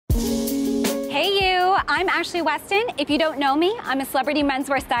I'm Ashley Weston. If you don't know me, I'm a celebrity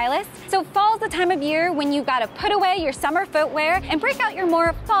menswear stylist. So fall's the time of year when you've got to put away your summer footwear and break out your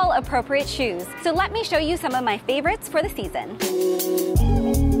more fall appropriate shoes. So let me show you some of my favorites for the season.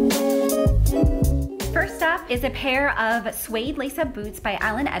 First up is a pair of suede lace-up boots by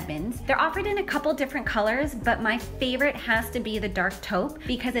Allen Edmonds. They're offered in a couple different colors, but my favorite has to be the dark taupe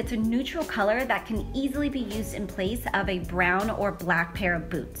because it's a neutral color that can easily be used in place of a brown or black pair of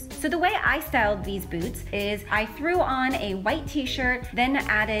boots. So the way I styled these boots is I threw on a white t-shirt, then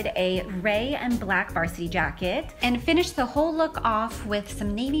added a gray and black varsity jacket, and finished the whole look off with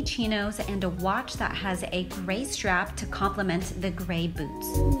some navy chinos and a watch that has a gray strap to complement the gray boots.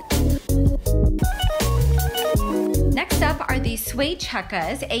 Next up are these suede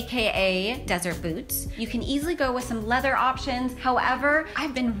Chukkas, aka desert boots. You can easily go with some leather options. However,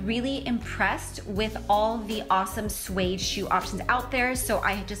 I've been really impressed with all the awesome suede shoe options out there, so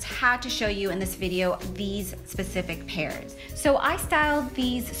I just had to show you in this video these specific pairs. So I styled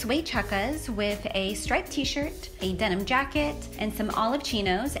these suede Chukkas with a striped t-shirt, a denim jacket, and some olive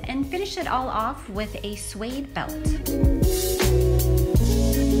chinos, and finished it all off with a suede belt.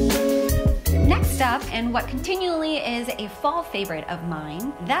 Next up, and what continually is a fall favorite of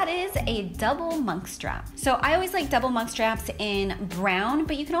mine, that is a double monk strap. So I always like double monk straps in brown,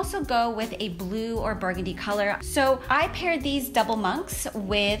 but you can also go with a blue or burgundy color. So I paired these double monks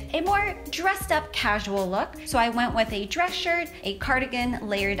with a more dressed up casual look. So I went with a dress shirt, a cardigan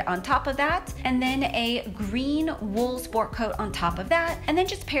layered on top of that, and then a green wool sport coat on top of that, and then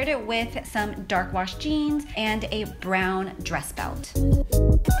just paired it with some dark wash jeans and a brown dress belt.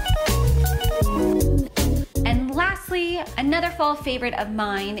 And lastly, another fall favorite of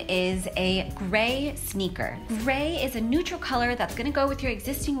mine is a gray sneaker. Gray is a neutral color that's gonna go with your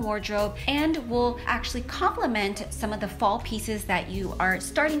existing wardrobe and will actually complement some of the fall pieces that you are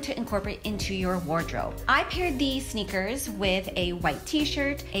starting to incorporate into your wardrobe. I paired these sneakers with a white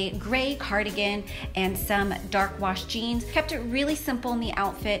t-shirt, a gray cardigan, and some dark wash jeans. Kept it really simple in the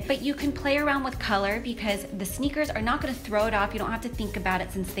outfit, but you can play around with color because the sneakers are not gonna throw it off. You don't have to think about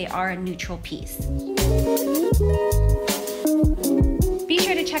it since they are a neutral piece. Be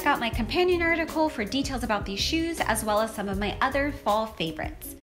sure to check out my companion article for details about these shoes as well as some of my other fall favorites.